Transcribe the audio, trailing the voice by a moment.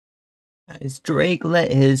Guys, Drake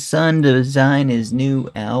let his son design his new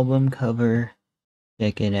album cover.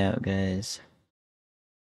 Check it out, guys.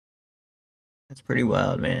 That's pretty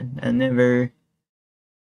wild, man. I never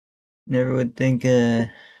would think,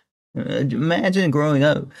 imagine growing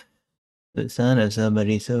up the son of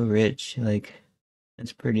somebody so rich. Like,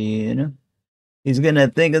 that's pretty, He's gonna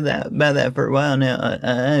think of that about that for a while now.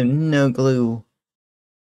 I have no clue.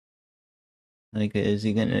 Like, is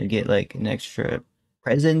he gonna get like an extra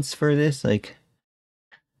presents for this? Like,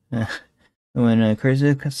 uh, when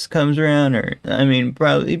Christmas comes around, or I mean,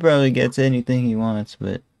 he probably gets anything he wants.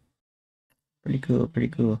 But pretty cool, pretty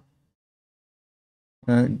cool.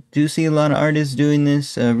 Do see a lot of artists doing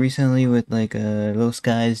this recently with like Los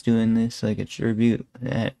Guys doing this, like a tribute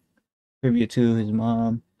to his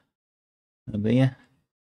mom. But yeah,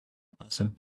 awesome.